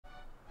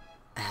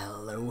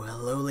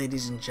Hello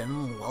ladies and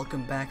gentlemen,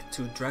 welcome back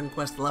to Dragon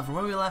Quest XI.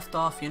 Where we left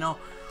off, you know,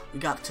 we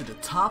got to the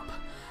top.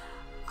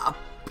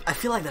 I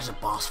feel like there's a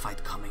boss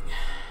fight coming.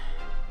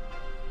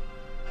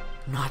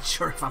 Not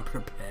sure if I'm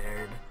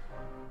prepared.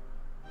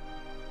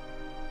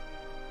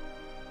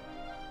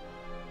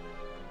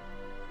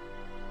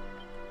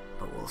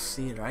 But we'll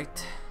see,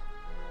 right?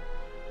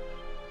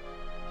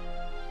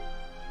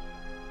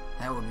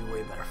 That would be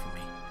way better for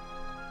me.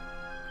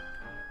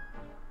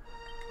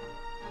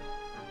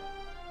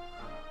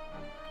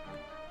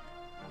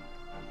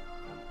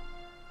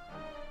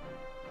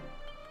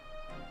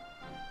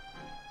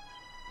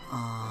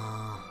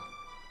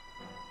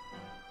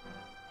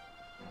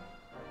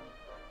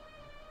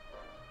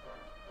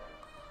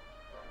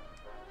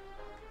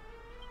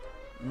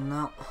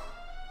 No.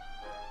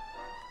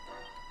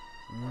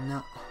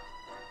 No.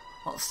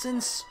 Well,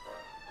 since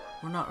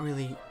we're not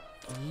really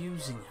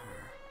using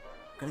her,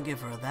 I'm gonna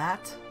give her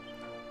that.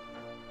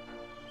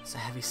 It's a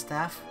heavy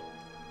staff.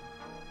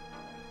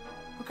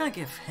 We're gonna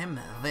give him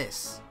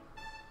this,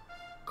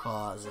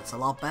 cause it's a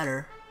lot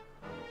better.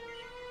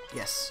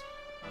 Yes.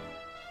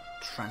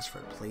 Transfer,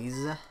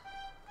 please. There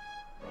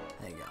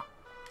you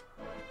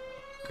go.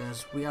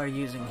 Because we are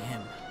using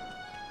him.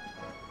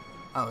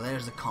 Oh,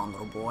 there's the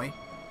Condor boy.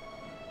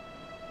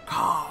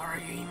 Oh, what are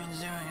you even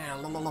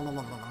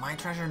doing? My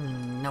treasure?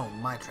 No,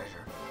 my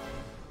treasure.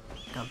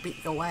 Gonna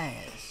beat your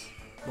ass,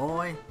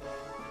 boy.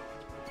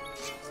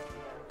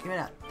 Give me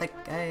that thick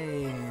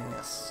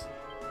ass.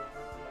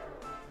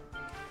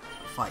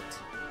 Fight.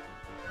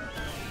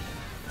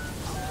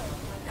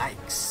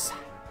 Yikes.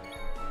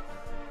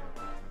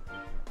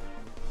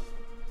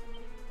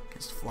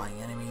 Against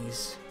flying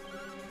enemies.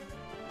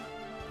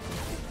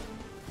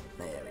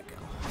 There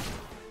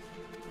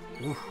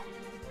we go. Oof.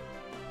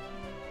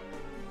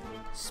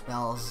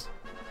 Spells.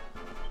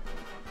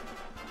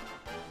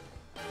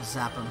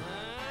 Zap him.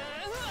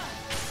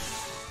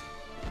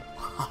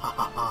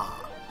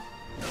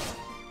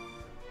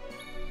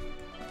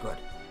 Good.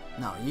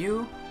 Now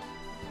you.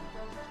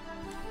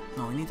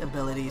 No, we need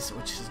abilities,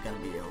 which is gonna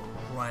be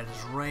right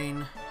as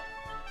rain.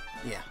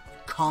 Yeah,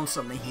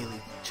 constantly heal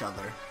each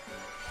other.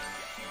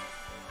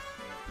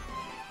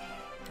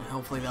 And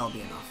hopefully that'll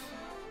be enough.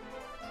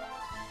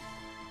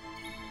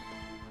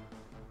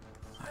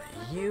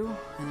 Alright, you,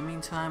 in the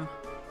meantime.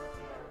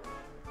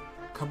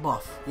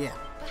 Kabuff, yeah,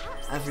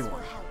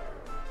 everyone.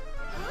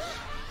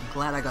 I'm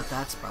glad I got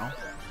that spell.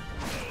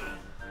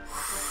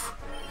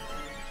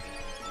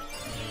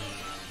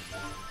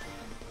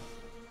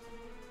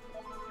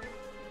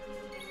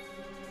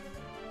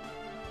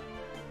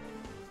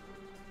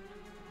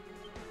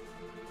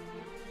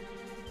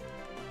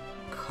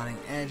 Cutting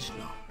edge,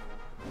 no.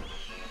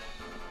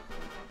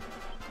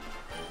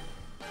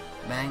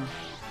 Bang.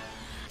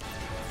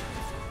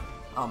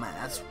 Oh man,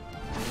 that's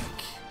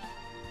weak.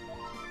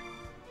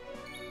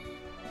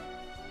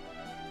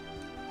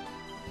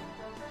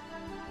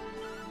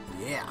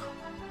 Yeah.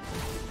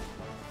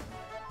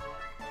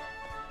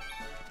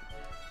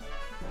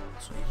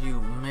 So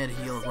you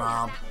mid-heal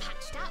Rob.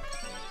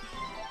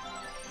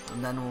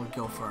 And then we'll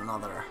go for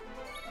another.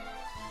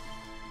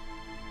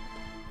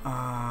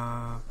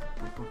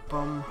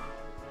 Boom.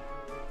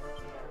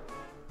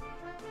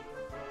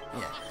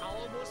 Yeah.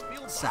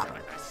 Sap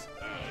him.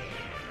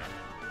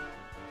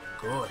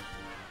 Good.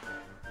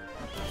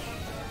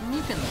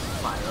 You can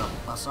fire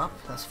us up,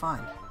 that's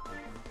fine.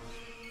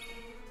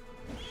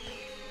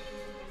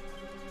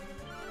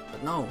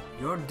 But no,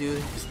 your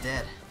dude is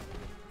dead.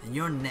 And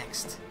you're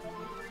next.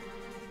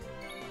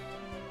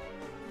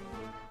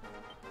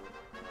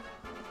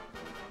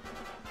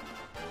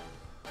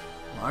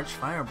 Large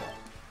fireball.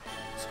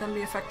 It's gonna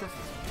be effective.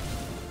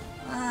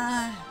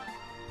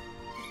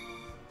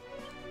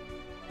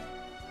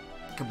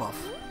 Kabuff.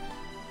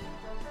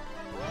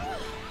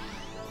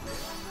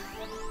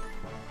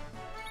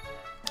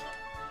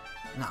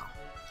 Now,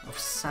 we've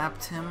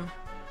sapped him.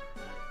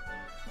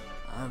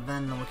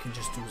 Then we can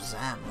just do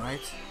Zam,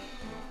 right?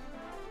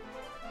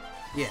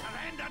 Yeah.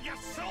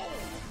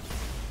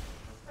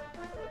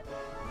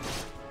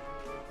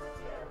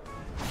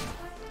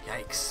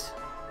 Yikes.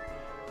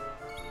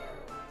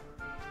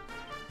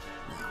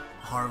 Now,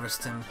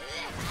 harvest him.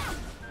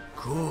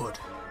 Good.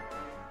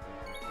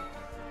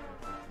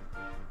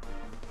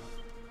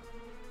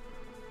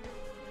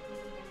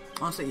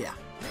 Honestly, yeah.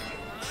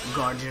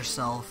 Guard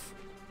yourself.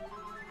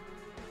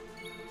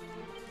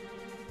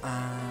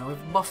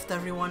 We've buffed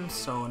everyone,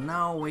 so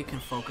now we can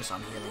focus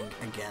on healing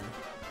again.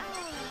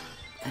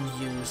 And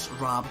use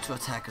Rob to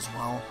attack as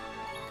well.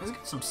 He's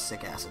got some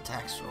sick-ass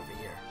attacks over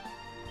here.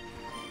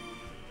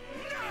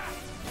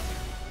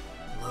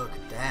 Look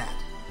at that.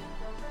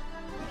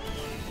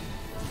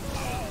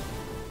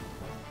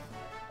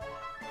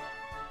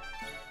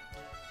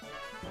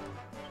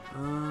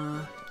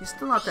 He's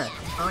still not dead.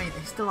 I mean,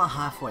 he's still not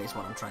halfway is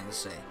what I'm trying to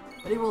say.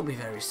 But he will be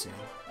very soon.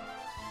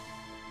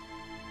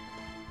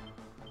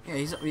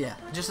 Yeah,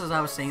 just as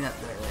I was saying that,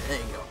 there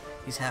you go.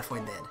 He's halfway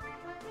dead.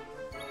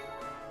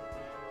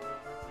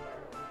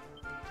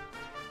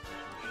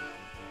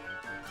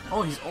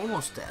 Oh, he's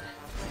almost dead.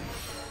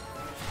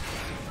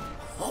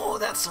 Oh,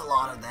 that's a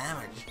lot of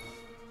damage.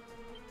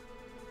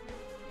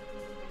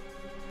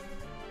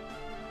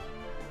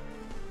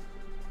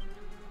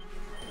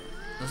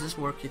 Does this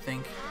work, you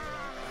think?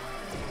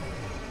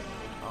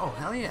 Oh,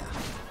 hell yeah.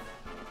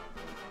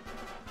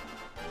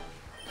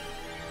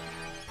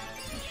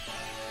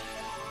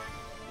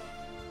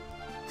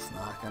 It's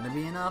not gonna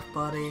be enough,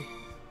 buddy.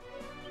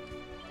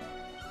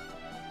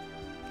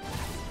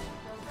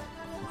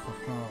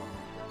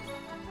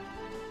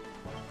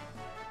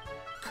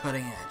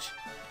 Cutting edge.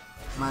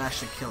 Might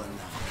actually kill him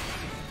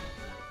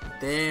now.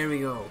 There we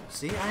go.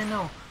 See,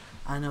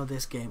 I know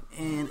this game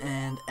in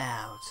and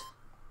out.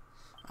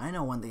 I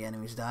know when the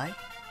enemies die.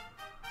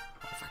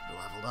 Perfectly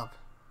leveled up.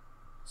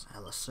 It's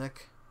hella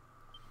sick.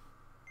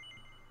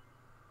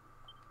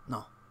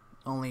 No,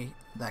 only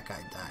that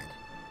guy died.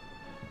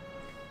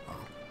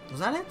 Oh,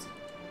 was that it?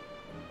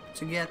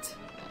 To get...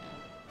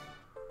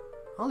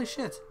 Holy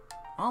shit.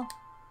 Well...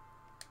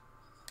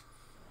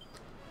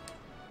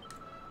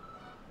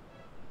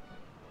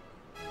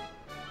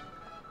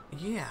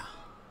 Yeah.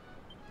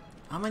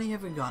 How many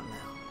have we got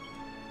now?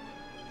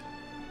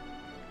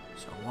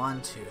 So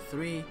 1, 2,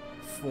 3,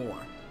 4.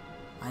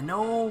 I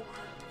know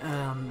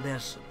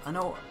I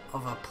know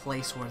of a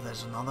place where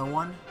there's another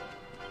one.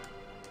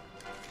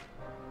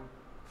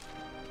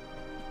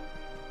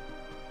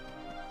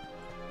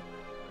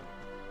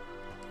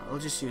 I'll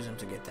just use him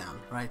to get down,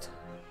 right?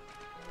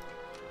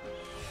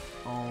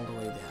 All the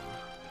way down.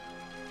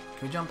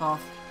 Can we jump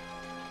off?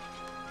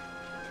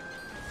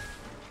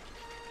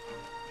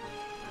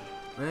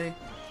 Really?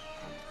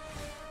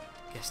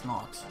 Guess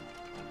not.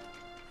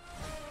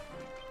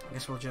 I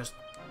guess we'll just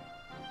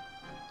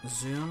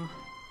zoom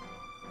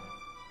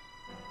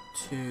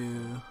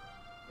to...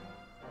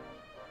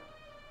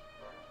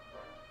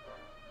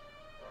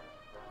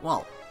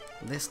 Well,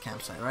 this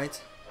campsite,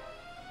 right?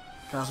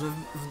 Because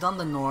we've done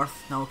the north,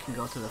 now we can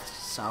go to the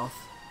south.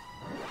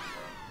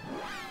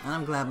 And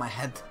I'm glad my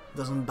head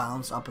doesn't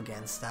bounce up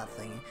against that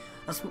thing.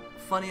 As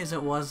funny as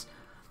it was,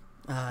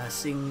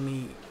 seeing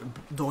me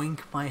doink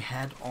my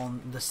head on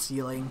the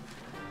ceiling,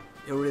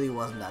 it really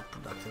wasn't that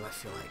productive, I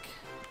feel like.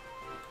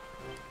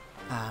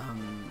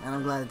 And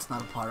I'm glad it's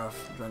not a part of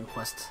Dragon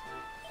Quest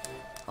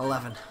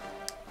 11.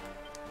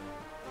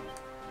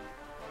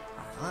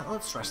 Alright,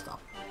 let's rest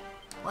up.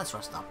 Let's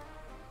rest up.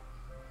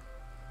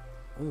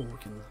 Ooh, we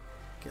can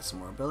get some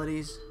more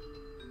abilities.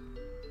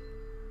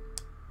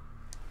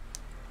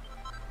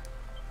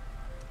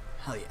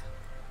 Hell yeah.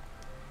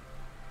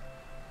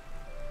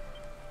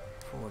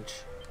 Forge.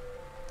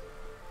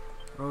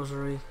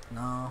 Rosary?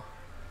 No.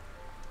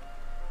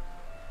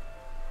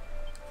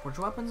 Forge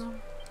weapons? You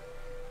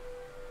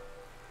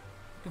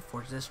can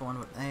forge this one,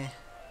 but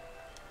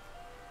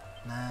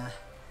nah.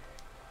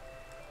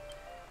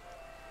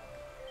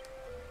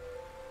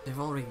 They've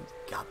already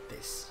got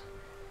this.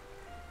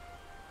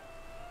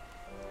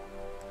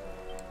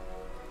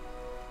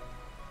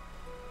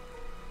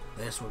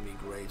 This would be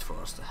great for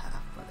us to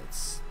have, but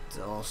it's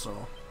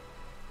also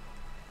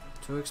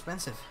too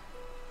expensive.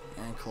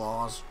 And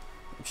claws,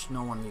 which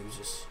no one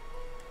uses.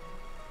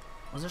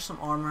 Was there some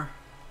armor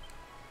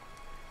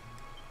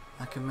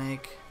I could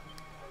make?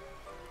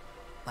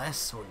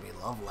 This would be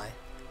lovely.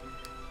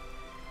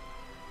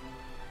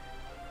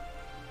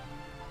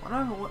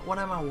 What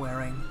am I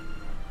wearing?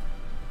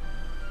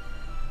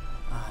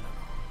 I don't know.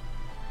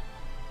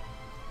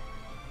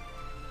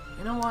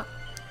 You know what?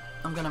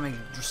 I'm gonna make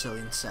a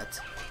Dracilian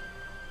set.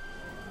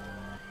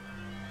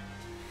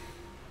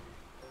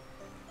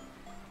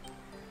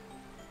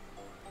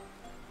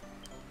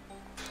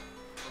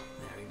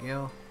 There we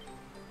go.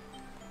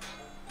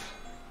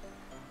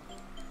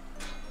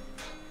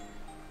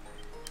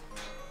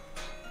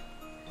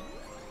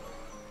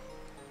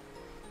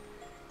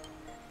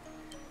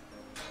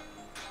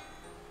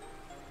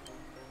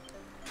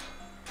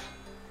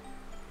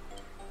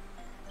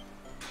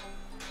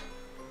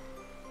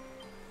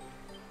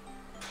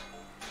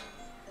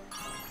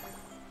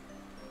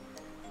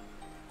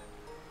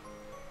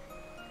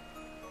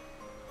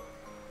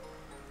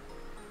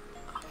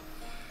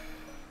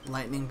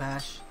 Lightning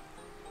bash.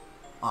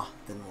 Ah,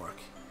 didn't work.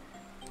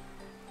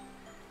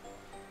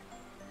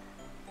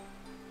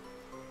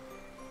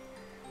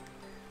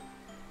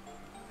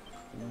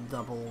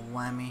 Double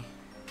whammy.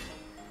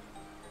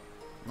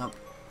 Nope.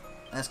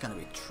 That's gonna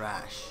be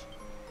trash.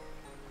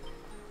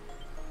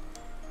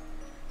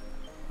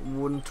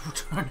 Wouldn't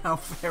turn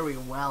out very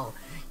well.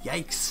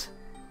 Yikes.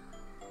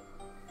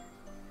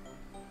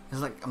 It's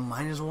like a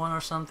 -1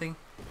 or something.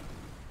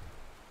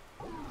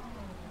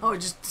 Oh, it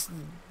just...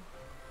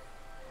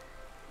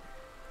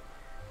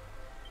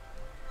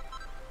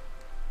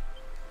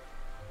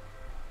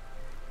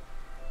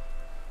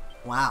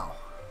 Wow.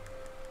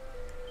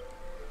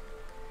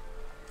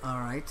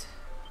 Alright.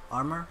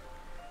 Armor.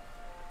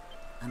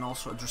 And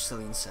also a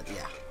Dracilian set,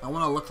 yeah. I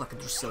want to look like a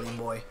Dracilian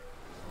boy.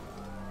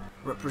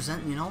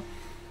 Represent, you know?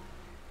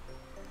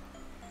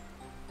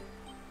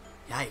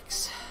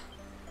 Yikes.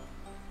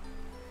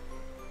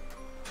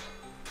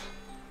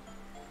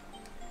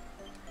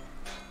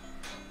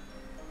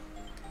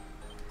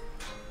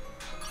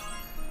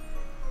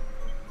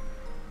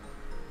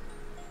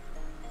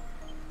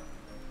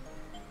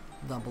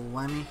 double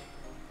whammy.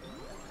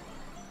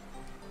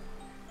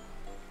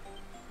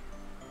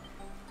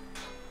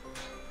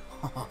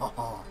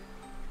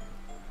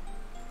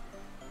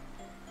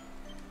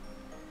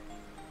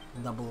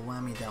 Double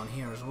whammy down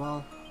here as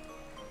well.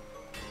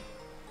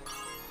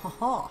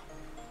 Haha.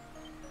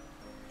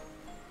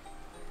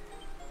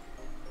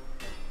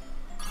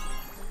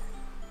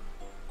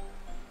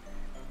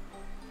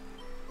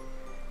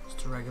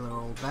 Just a regular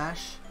old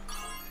bash.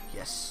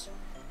 Yes.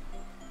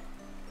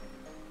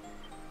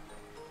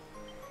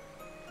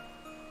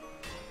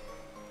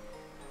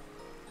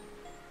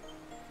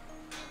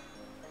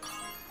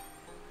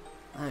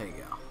 There you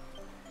go.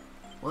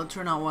 Will it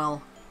turn out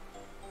well?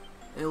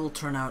 It will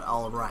turn out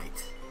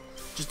alright.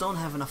 Just don't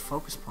have enough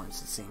focus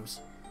points, it seems.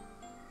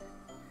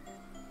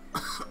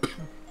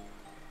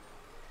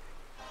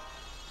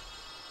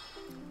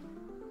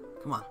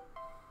 Come on.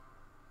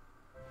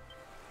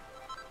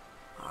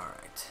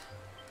 Alright.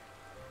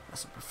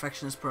 That's a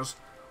Perfectionist Pearls,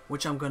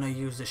 which I'm gonna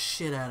use the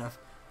shit out of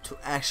to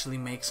actually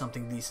make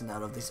something decent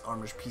out of these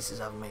armor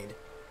pieces I've made.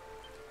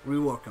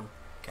 Rework them.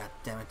 God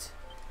damn it.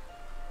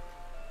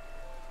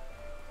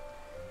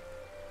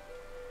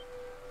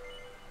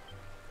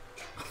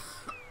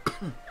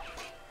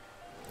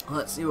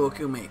 Let's see what we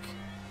can make.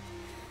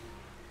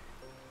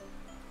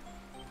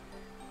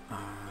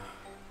 Alright,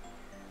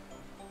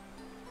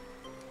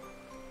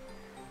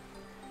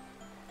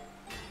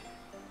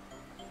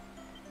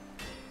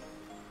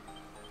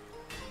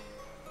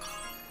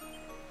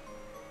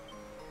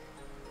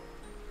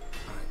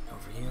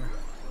 over here.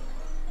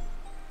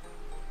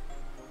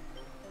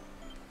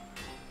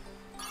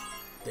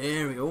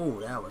 There we go.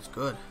 That was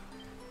good.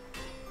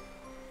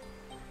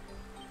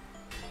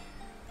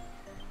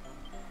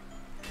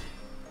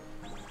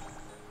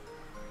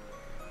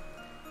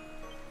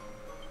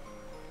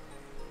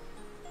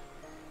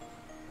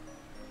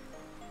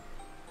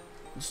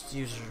 Just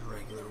use a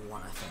regular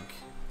one, I think.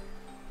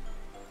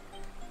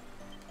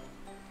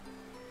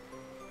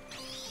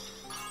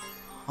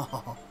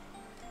 Oh.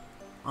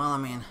 Well, I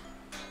mean,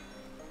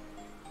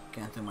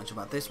 can't do much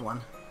about this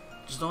one.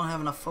 Just don't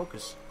have enough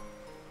focus.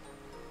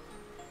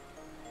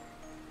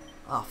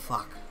 Oh,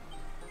 fuck.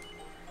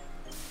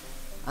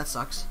 That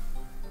sucks.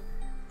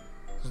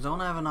 Just don't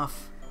have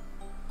enough.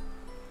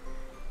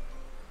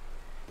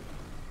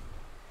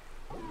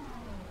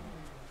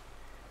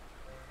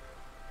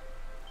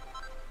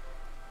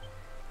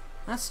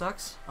 That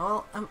sucks.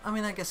 Well, I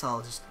mean, I guess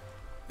I'll just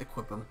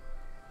equip him.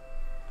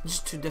 It's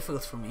just too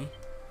difficult for me.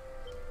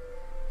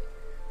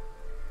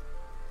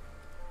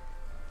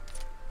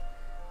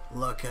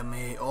 Look at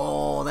me.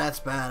 Oh,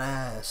 that's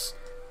badass.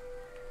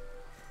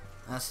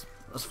 That's,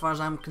 as far as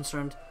I'm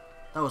concerned,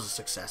 that was a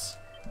success.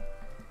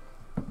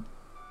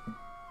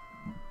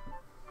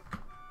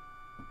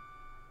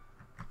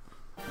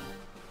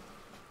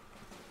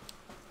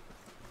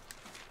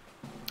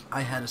 I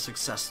had a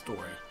success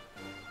story.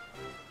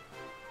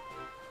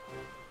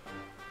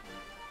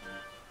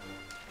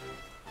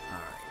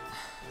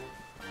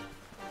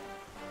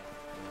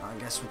 I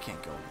guess we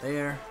can't go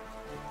there.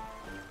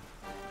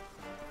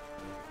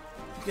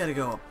 You gotta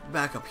go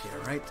back up here,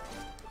 right?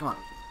 Come on.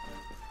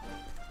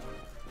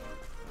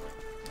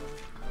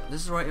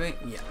 This is the right way?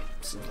 Yeah,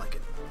 seems like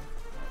it.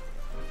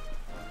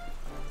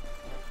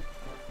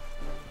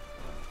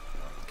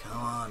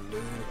 Come on,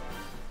 dude.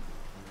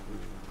 Ooh,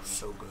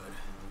 so good.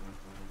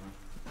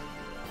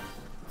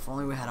 If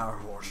only we had our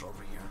horse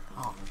over here.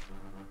 Oh.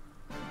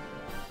 I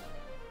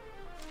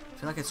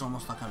feel like it's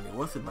almost not gonna be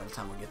worth it by the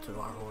time we get to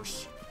our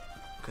horse.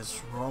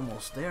 Because we're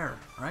almost there,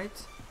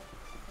 right?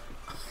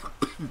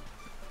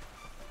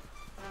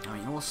 I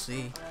mean, we'll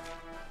see.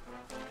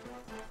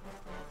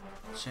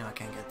 Shame I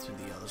can't get to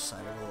the other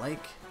side of the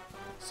lake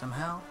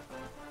somehow.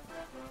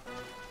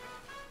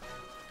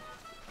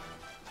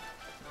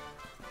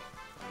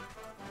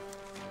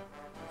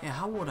 Yeah,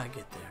 how would I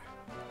get there?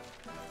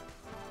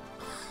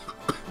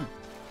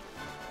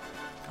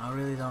 I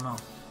really don't know.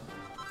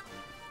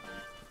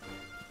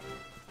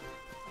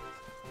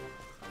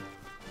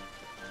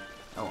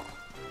 Oh well.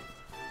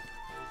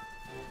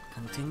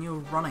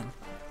 Continue running.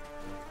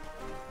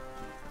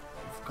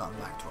 We've gone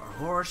back to our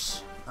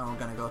horse. Now we're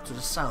gonna go to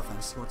the south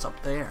and see what's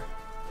up there.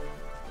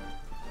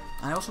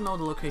 I also know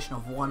the location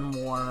of one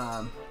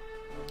more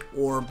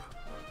orb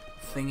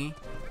thingy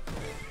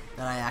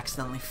that I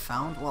accidentally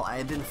found. Well,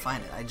 I didn't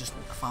find it. I just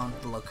found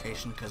the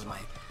location because my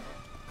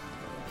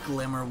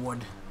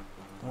Glimmerwood,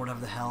 or whatever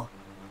the hell.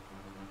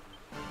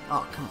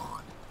 Oh, come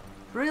on.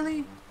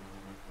 Really?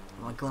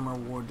 My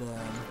Glimmerwood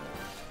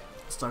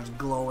starts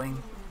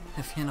glowing,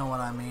 if you know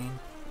what I mean.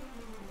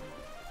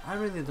 I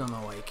really don't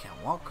know why you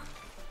can't walk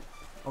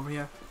over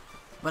here.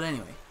 But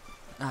anyway,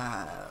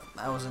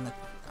 I was in the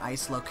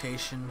ice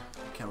location.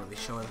 Can't really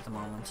show it at the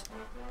moment.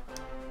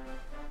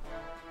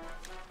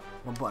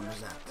 What button is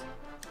that?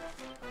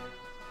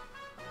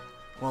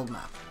 World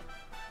map.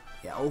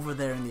 Yeah, over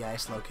there in the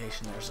ice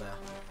location there's a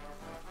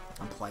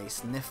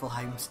place.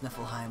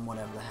 Niflheim,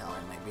 whatever the hell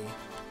it may be.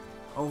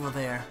 Over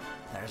there,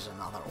 there's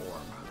another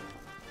orb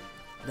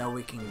that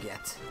we can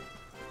get.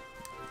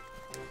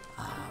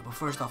 But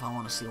first off, I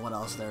want to see what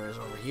else there is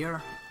over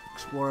here.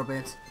 Explore a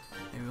bit.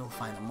 Maybe we'll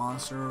find a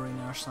monster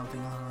arena or something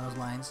along those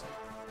lines.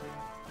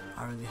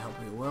 I really hope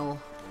we will.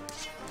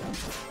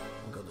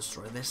 We'll go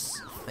destroy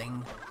this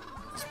thing.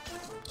 This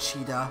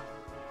cheetah.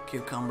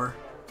 Cucumber.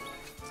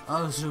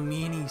 Oh,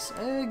 zucchinis.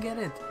 Get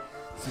it.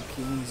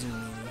 Zucchini,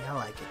 zucchini. I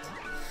like it.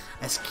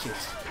 That's cute.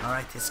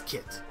 Alright, it's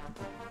cute.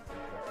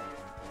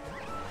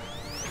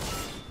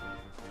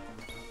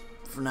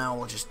 For now,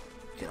 we'll just,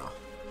 you know,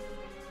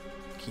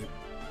 keep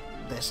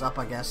this up,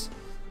 I guess.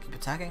 Keep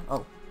attacking.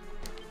 Oh.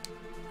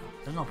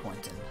 There's no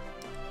point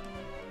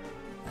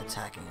in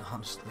attacking,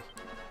 honestly.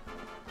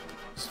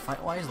 Just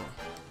fight wisely.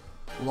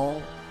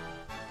 LOL.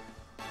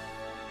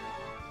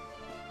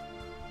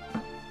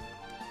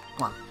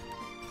 Come on.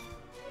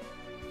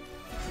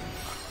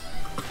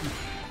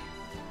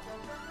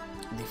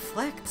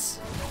 Deflects?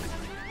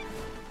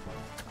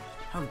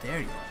 How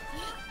dare you?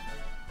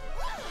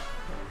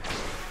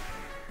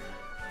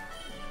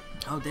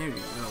 How dare you,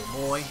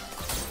 little boy?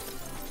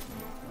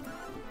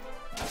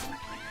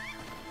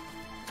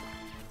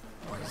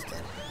 Oh, he's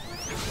dead.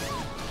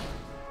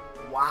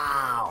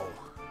 Wow!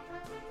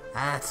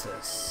 That's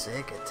a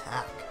sick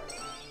attack.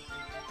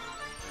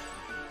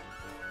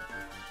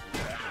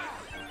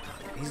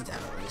 He's dead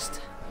at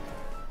least.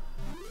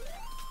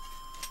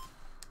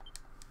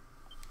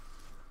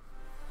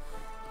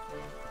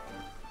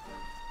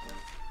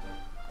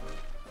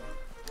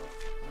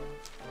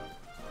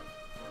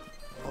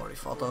 Already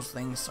fought those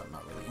things, so I'm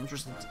not really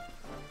interested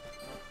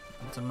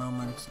at the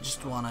moment.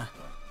 Just wanna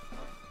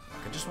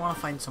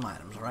find some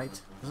items,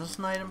 right? Is this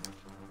an item?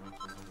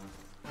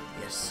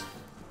 Yes.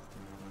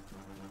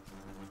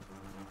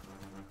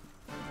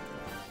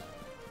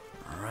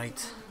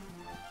 Alright.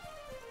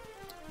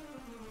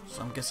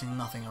 So I'm guessing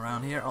nothing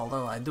around here,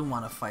 although I do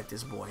want to fight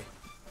this boy.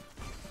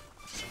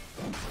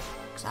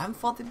 Because I haven't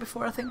fought it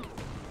before, I think.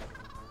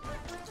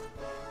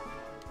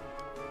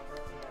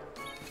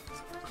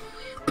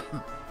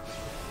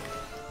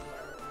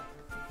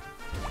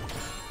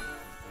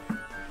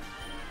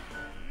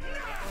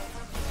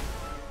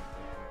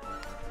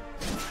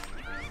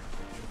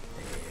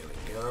 There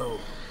we go.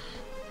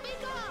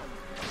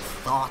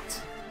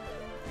 Thought.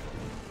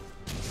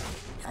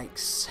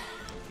 Yikes.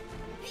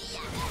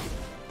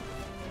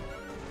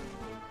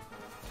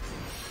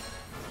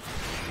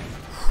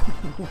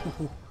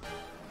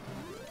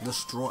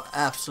 Destroy,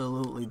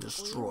 absolutely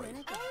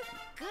destroyed.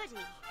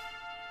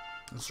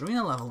 And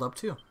Serena leveled up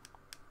too.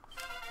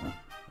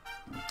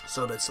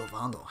 So did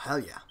Sylvando, hell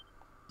yeah.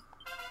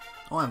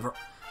 Oh,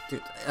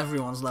 dude,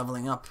 everyone's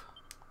leveling up.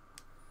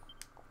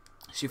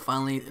 She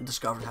finally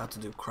discovered how to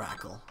do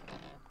Crackle.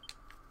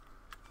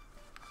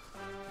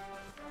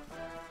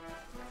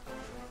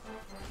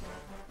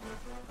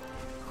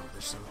 Oh,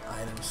 there's some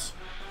items.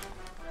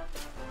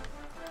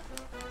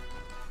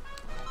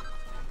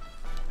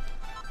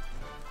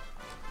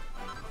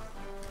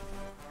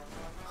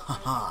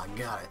 Haha,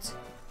 got it.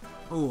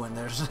 Ooh, and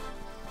there's...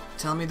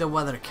 Tell me the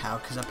weather cow,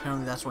 because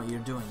apparently that's what you're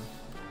doing.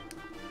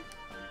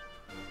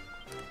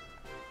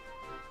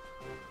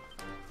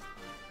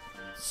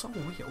 So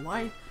weird.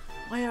 Why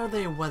are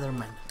they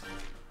weathermen?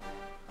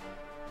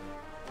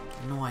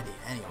 No idea.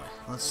 Anyway,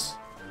 let's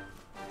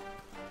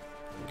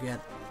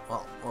get...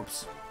 Well,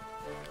 whoops.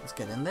 Let's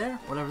get in there,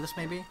 whatever this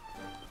may be.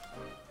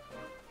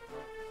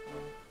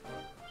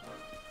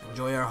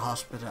 Enjoy our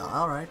hospital.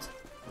 Alright.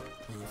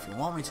 If you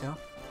want me to.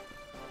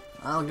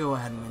 I'll go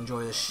ahead and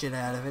enjoy the shit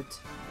out of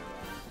it.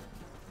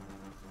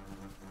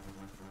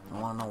 I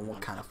want to know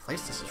what kind of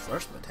place this is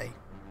first, but hey.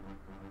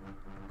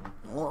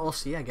 We'll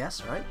see, I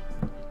guess, right?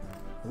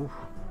 Ooh.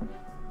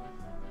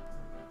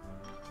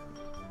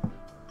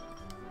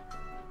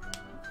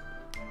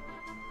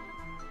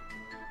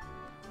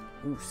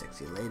 Ooh,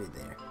 sexy lady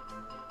there.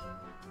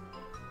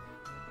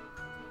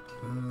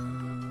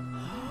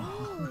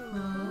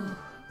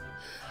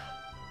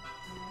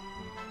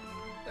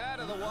 Out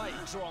of the way,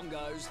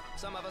 Trongos.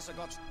 Some of us have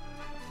got...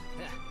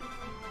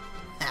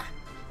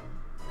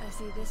 I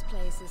see this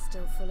place is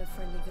still full of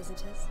friendly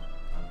visitors.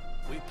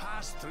 We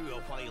passed through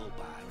a while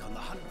back on the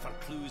hunt for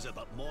clues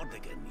about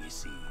Mordegon, you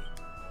see.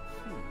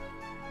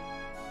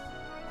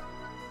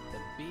 The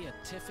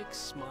beatific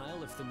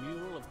smile of the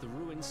mural of the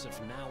ruins of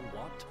Now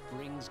What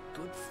brings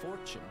good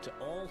fortune to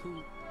all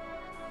who...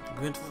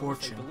 Good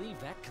fortune. If they believe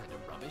that kind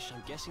of rubbish,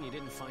 I'm guessing you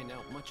didn't find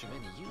out much of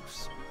any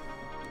use.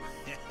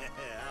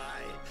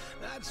 Aye,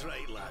 that's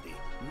right, laddie.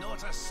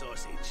 Not a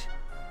sausage.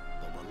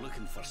 But we're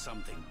looking for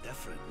something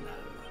different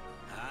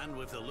now. And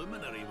with the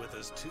Luminary with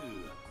us too.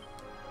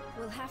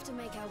 We'll have to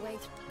make our way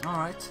through.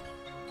 Alright.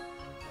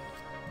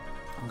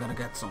 I'm gonna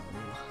get some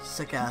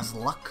sick-ass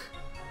luck.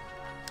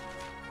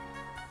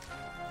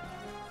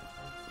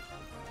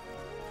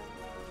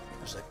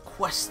 There's a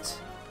quest.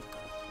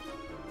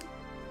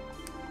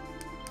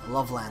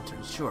 Love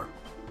lanterns, sure.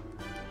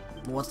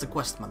 But what's the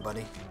quest, my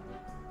buddy?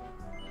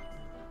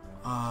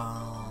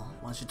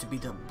 Wants you to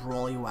beat a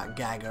Brollywhack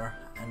Gagger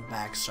and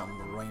bag some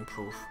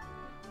rainproof.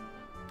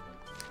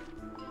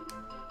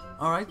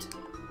 Alright.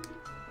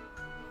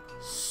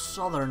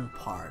 Southern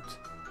part.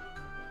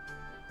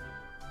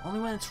 Only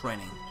when it's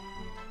raining.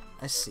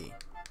 I see.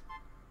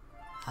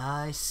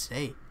 I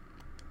see.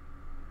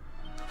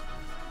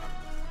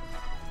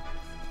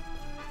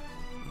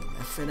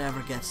 If it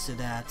ever gets to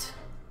that,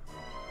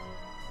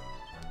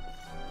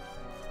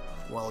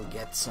 we'll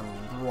get some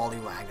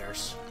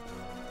wallywaggers.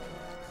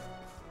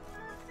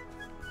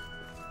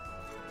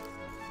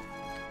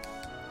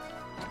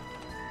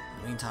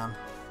 In the meantime,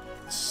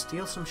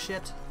 steal some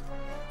shit.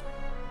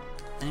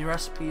 Any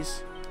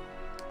recipes?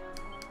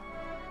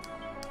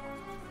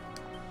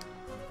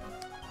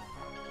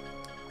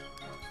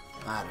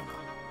 I don't know.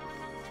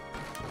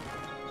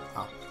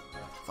 Oh,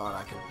 thought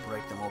I could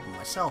break them open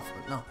myself,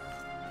 but no.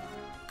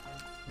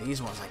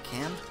 These ones I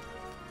can.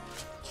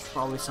 There's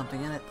probably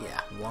something in it.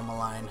 Yeah,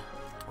 Warmaline,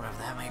 whatever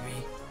that may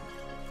be.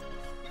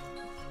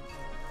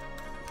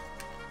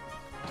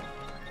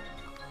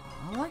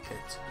 I like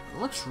it. It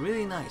looks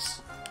really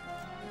nice.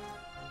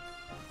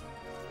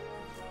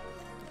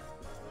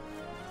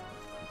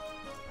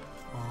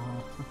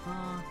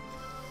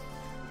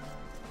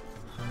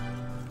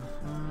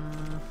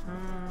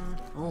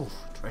 Oh,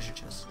 treasure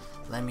chest.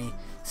 Let me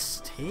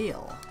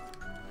steal.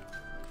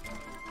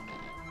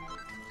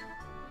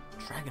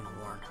 Dragon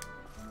horn.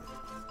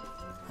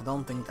 I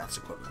don't think that's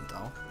equipment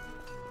though.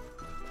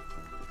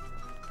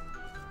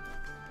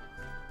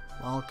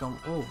 Welcome.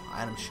 Oh,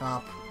 item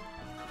shop.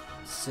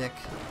 Sick.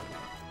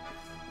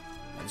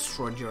 I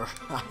destroyed your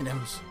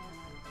items.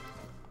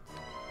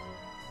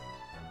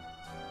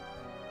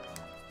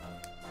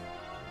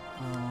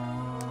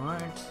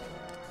 Alright.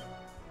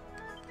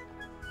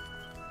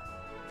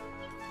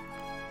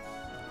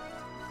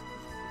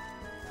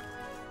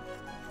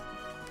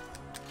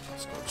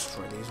 Let's go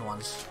destroy these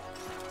ones.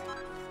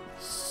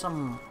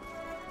 Some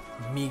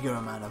meager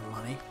amount of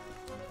money.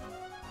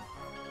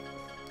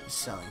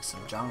 Selling some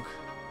junk.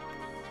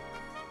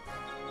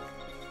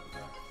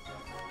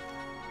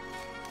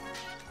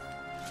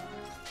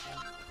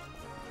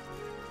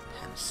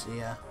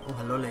 Panacea. Oh,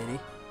 hello, lady.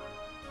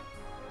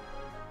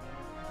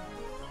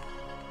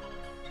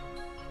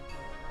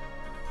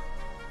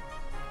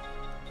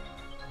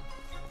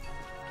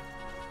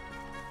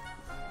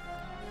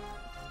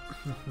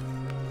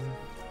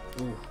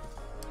 Ooh.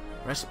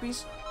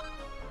 Recipes?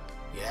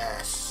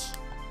 Yes.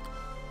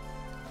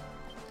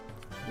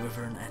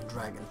 Wyvern and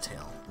Dragon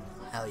Tail.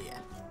 Hell yeah.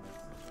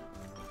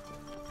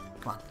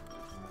 Come on.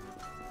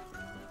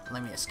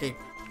 Let me escape.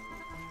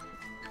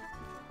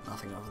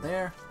 Nothing over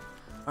there.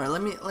 All right,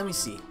 let me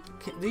see.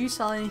 Do you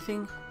sell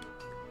anything?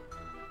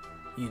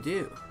 You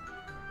do.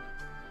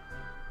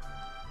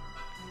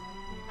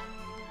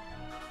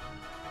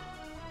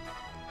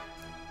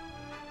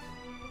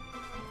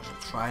 There's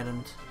a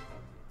trident.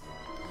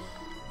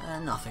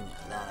 Nothing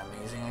that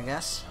amazing, I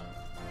guess.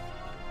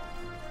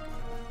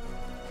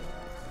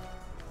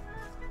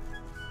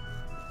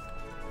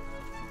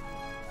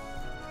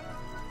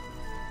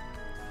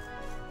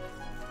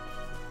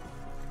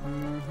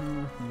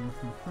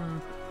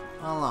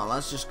 Well, no,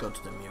 let's just go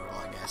to the mural,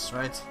 I guess,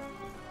 right?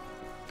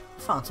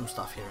 Found some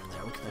stuff here and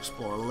there. We can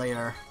explore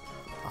later,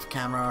 off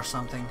camera or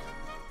something.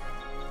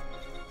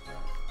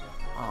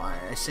 Oh,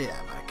 I say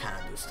that, but I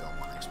kind of do still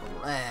want to explore.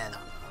 No,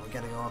 we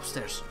gotta go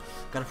upstairs.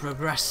 Gotta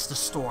progress the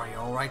story,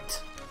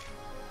 alright?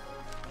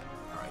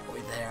 Alright,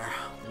 we there.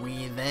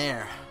 We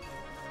there.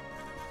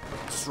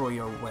 Destroy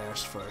your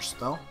wares first,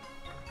 though.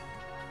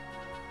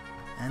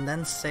 And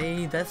then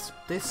say that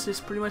this is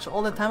pretty much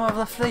all the time I've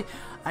left today.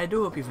 I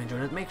do hope you've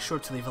enjoyed it. Make sure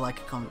to leave a like,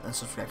 a comment, and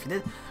subscribe if you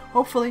did.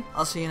 Hopefully,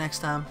 I'll see you next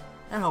time.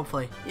 And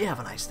hopefully, you have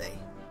a nice day.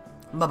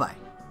 Bye-bye.